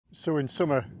So in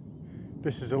summer,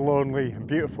 this is a lonely and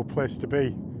beautiful place to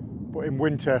be, but in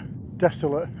winter,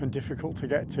 desolate and difficult to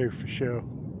get to for sure.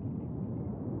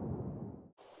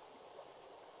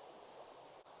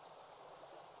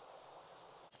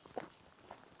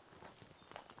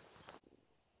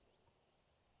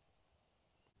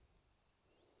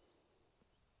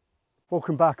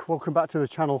 Welcome back to the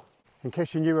channel. In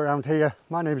case you're new around here,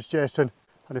 my name is Jason,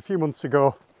 and a few months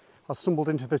ago I stumbled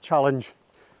into the challenge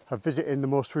of visiting the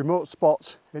most remote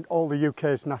spots in all the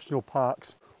UK's national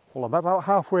parks. Well, I'm about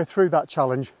halfway through that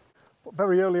challenge, but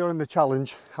very early on in the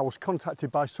challenge I was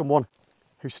contacted by someone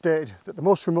who stated that the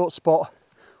most remote spot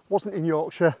wasn't in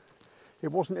Yorkshire,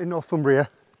 it wasn't in Northumbria,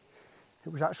 it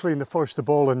was actually in the Forest of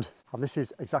Bowland, and this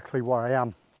is exactly where I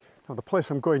am. Now the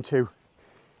place I'm going to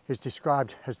is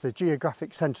described as the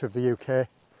geographic centre of the UK.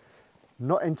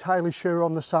 Not entirely sure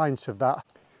on the science of that,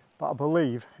 but I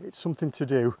believe it's something to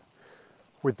do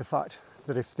with the fact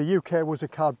that if the UK was a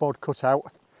cardboard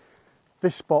cutout,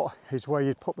 this spot is where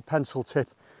you'd put the pencil tip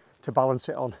to balance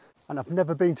it on. And I've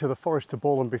never been to the Forest of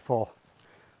Bowland before.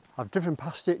 I've driven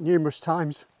past it numerous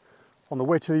times on the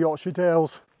way to the Yorkshire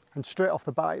Dales, and straight off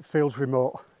the bat it feels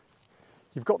remote.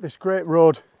 You've got this great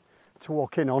road to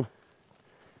walk in on,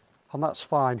 and that's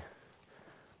fine.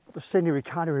 But the scenery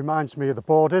kind of reminds me of the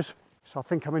Borders, so I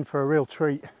think I'm in for a real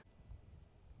treat.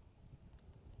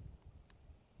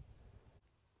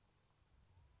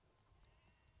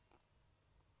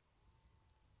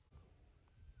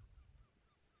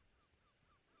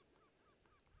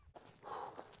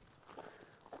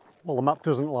 Well, the map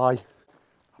doesn't lie.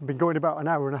 I've been going about an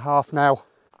hour and a half now,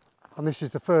 and this is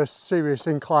the first serious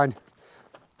incline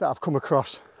that I've come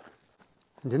across.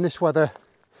 And in this weather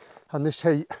and this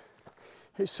heat,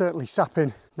 it's certainly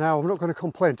sapping. Now, I'm not going to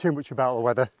complain too much about the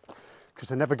weather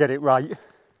because I never get it right.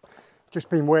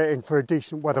 Just been waiting for a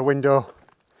decent weather window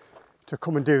to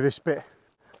come and do this bit,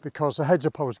 because the heads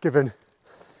up I was given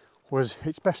was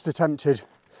it's best attempted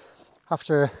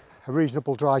after a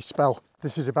reasonable dry spell.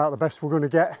 This is about the best we're going to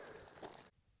get.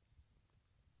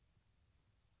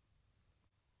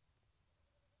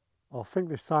 I think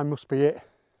this sign must be it.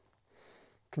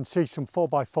 Can see some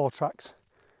 4x4 tracks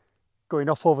going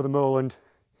off over the moorland,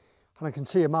 and I can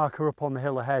see a marker up on the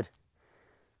hill ahead.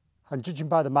 And judging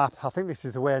by the map, I think this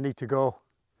is the way I need to go.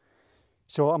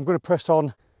 So I'm going to press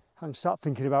on and start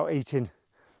thinking about eating,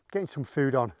 getting some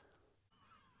food on.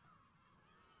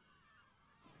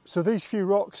 So these few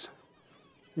rocks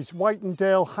is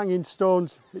Whitendale Hanging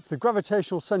Stones. It's the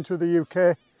gravitational centre of the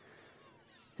UK.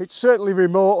 It's certainly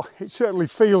remote, it certainly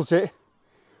feels it,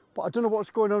 but I don't know what's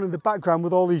going on in the background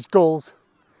with all these gulls.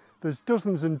 There's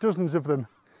dozens and dozens of them.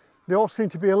 They all seem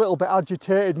to be a little bit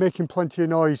agitated, making plenty of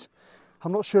noise.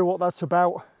 I'm not sure what that's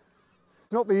about.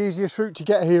 It's not the easiest route to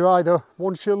get here either.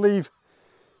 Once you leave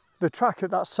the track at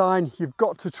that sign, you've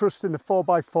got to trust in the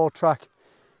 4x4 track.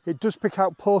 It does pick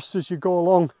out posts as you go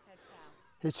along.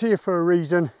 It's here for a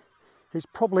reason. It's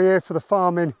probably here for the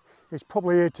farming. It's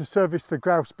probably here to service the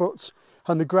grouse butts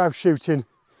and the grouse shooting.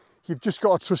 You've just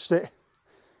got to trust it.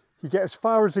 You get as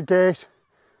far as the gate,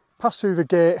 pass through the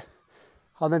gate,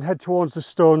 and then head towards the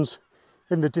stones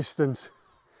in the distance.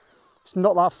 It's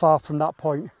not that far from that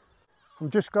point. I'm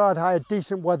just glad I had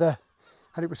decent weather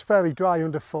and it was fairly dry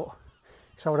underfoot,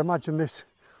 so I would imagine this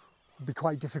would be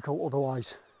quite difficult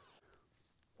otherwise.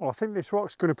 Well, I think this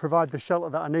rock's going to provide the shelter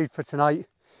that I need for tonight.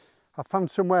 I've found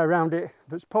somewhere around it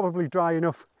that's probably dry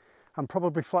enough and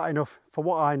probably flat enough for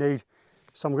what I need.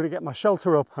 So I'm going to get my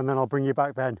shelter up and then I'll bring you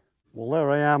back then. Well, there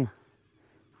I am.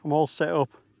 I'm all set up.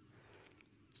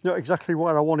 It's not exactly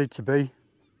where I wanted to be,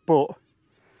 but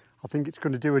I think it's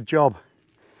going to do a job.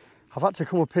 I've had to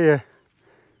come up here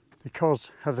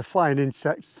because of the flying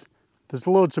insects. There's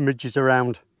loads of midges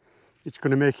around. It's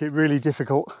going to make it really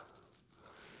difficult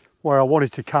where I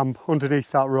wanted to camp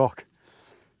underneath that rock.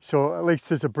 So at least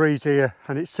there's a breeze here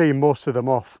and it's seeing most of them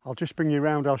off. I'll just bring you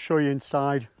around, I'll show you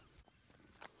inside.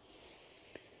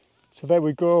 So there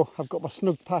we go, I've got my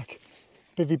snug pack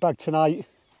bivvy bag tonight,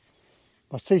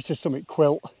 my Caesar Summit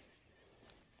quilt,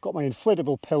 got my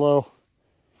inflatable pillow,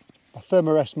 my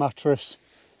Thermarest mattress,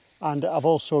 and I've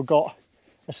also got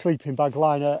a sleeping bag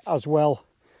liner as well.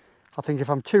 I think if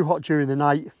I'm too hot during the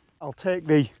night, I'll take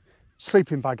the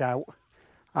sleeping bag out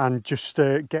and just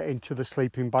get into the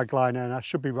sleeping bag liner, and I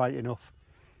should be right enough.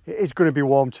 It is going to be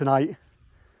warm tonight.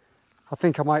 I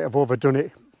think I might have overdone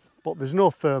it, but there's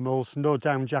no thermals, no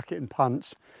down jacket and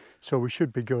pants, so we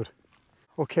should be good.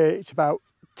 Okay, it's about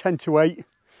 10 to 8.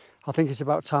 I think it's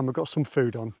about time I got some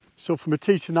food on. So for my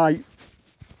tea tonight,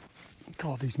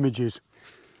 God, these midges.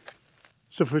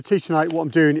 So for tea tonight, what I'm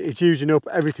doing is using up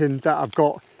everything that I've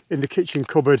got in the kitchen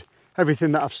cupboard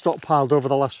everything that I've stockpiled over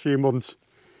the last few months.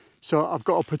 So I've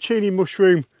got a porcini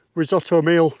mushroom risotto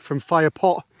meal from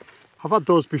Firepot. I've had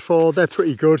those before, they're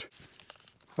pretty good.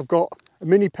 I've got a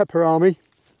mini pepperami,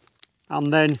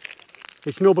 and then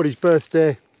it's nobody's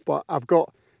birthday, but I've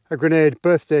got a Grenade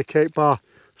birthday cake bar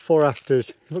for afters.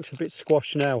 It looks a bit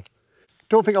squashed now.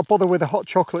 Don't think I'll bother with a hot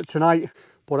chocolate tonight,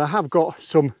 but I have got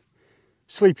some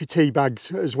sleepy tea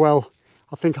bags as well.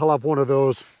 I think I'll have one of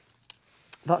those.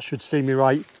 That should see me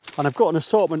right. And I've got an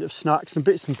assortment of snacks and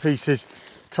bits and pieces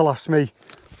to last me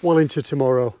well into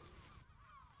tomorrow.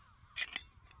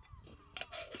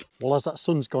 Well, as that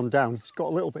sun's gone down, it's got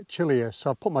a little bit chillier, so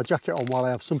I've put my jacket on while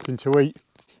I have something to eat.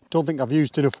 Don't think I've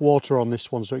used enough water on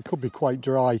this one, so it could be quite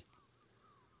dry.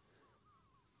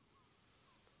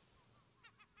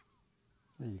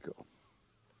 There you go.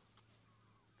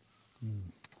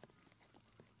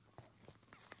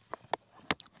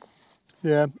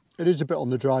 Yeah, it is a bit on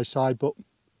the dry side, but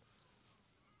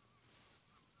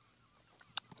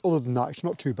other than that, it's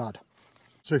not too bad.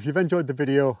 So if you've enjoyed the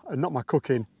video and not my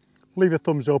cooking, leave a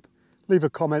thumbs up, leave a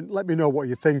comment, let me know what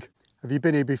you think. Have you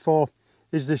been here before?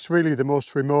 Is this really the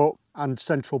most remote and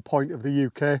central point of the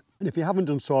UK? And if you haven't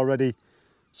done so already,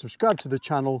 subscribe to the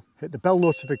channel, hit the bell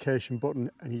notification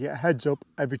button, and you get a heads up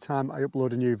every time I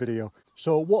upload a new video.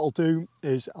 So what I'll do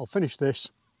is I'll finish this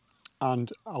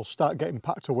and I'll start getting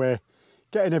packed away,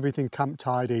 getting everything camp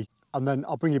tidy, and then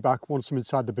I'll bring you back once I'm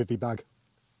inside the bivvy bag.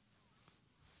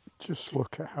 Just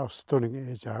look at how stunning it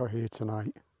is out here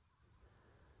tonight.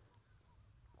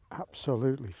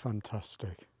 Absolutely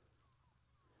fantastic.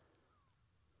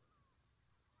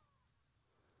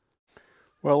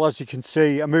 Well, as you can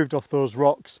see, I moved off those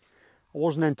rocks. I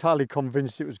wasn't entirely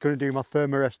convinced it was going to do my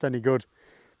thermarest any good,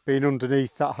 being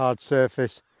underneath that hard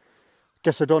surface.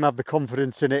 Guess I don't have the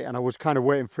confidence in it, and I was kind of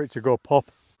waiting for it to go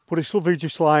pop. But it's lovely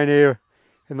just lying here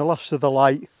in the last of the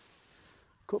light.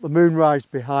 Got the moonrise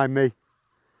behind me.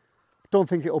 Don't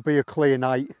think it'll be a clear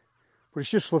night, but it's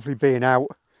just lovely being out.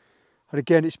 And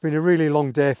again, it's been a really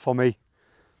long day for me.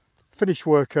 Finished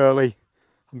work early,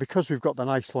 and because we've got the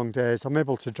nice long days, I'm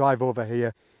able to drive over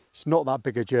here. It's not that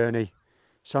big a journey,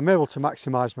 so I'm able to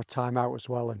maximise my time out as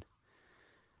well, and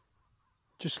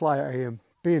just lie out here and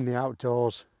be in the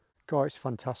outdoors. God, it's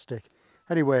fantastic.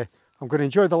 Anyway, I'm going to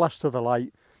enjoy the last of the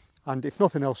light, and if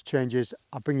nothing else changes,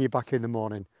 I'll bring you back in the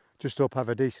morning. Just hope I have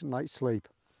a decent night's sleep.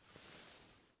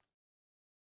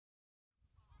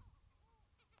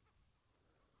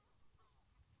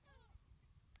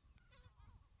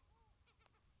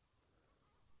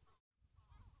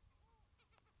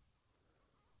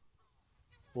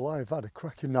 Well, I've had a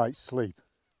cracking night's sleep.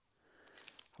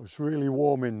 I was really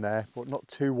warm in there, but not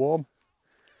too warm.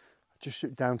 I just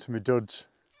stripped down to my duds.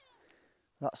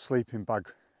 That sleeping bag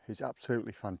is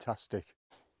absolutely fantastic.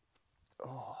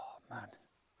 Oh man.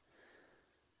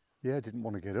 Yeah, I didn't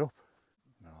want to get up.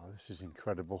 No, this is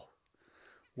incredible.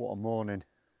 What a morning.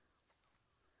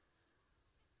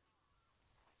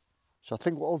 So I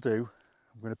think what I'll do,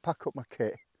 I'm going to pack up my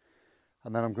kit,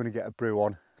 and then I'm going to get a brew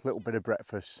on, a little bit of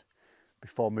breakfast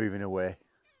before moving away.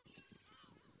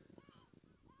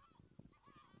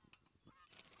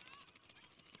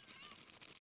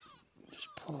 Just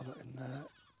pour that in there.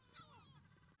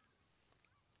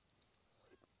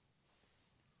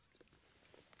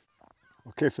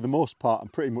 Okay, for the most part I'm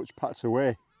pretty much packed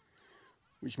away,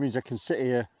 which means I can sit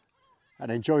here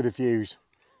and enjoy the views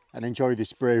and enjoy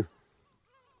this brew.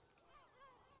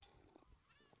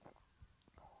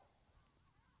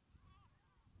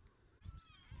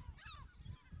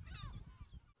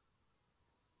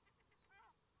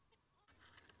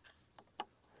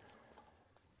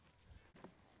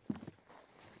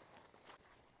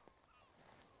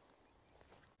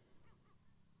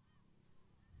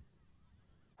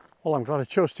 Well, I'm glad I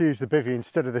chose to use the bivvy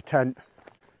instead of the tent.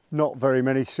 Not very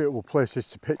many suitable places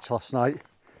to pitch last night.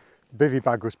 The bivvy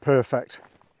bag was perfect.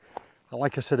 And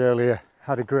like I said earlier,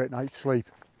 had a great night's sleep.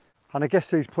 And I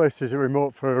guess these places are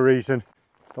remote for a reason.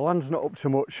 The land's not up to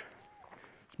much.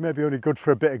 It's maybe only good for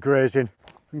a bit of grazing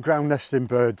and ground nesting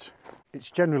birds.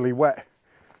 It's generally wet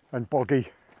and boggy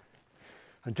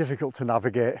and difficult to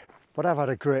navigate, but I've had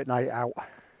a great night out.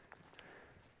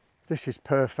 This is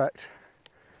perfect.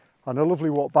 And a lovely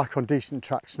walk back on decent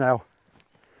tracks now,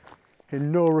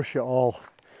 in no rush at all.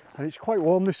 And it's quite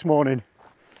warm this morning.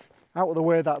 Out of the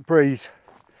way of that breeze,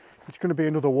 it's going to be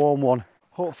another warm one.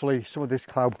 Hopefully some of this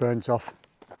cloud burns off.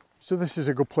 So this is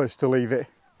a good place to leave it.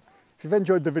 If you've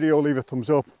enjoyed the video, leave a thumbs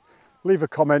up, leave a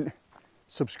comment,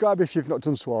 subscribe if you've not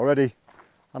done so already,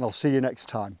 and I'll see you next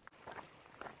time.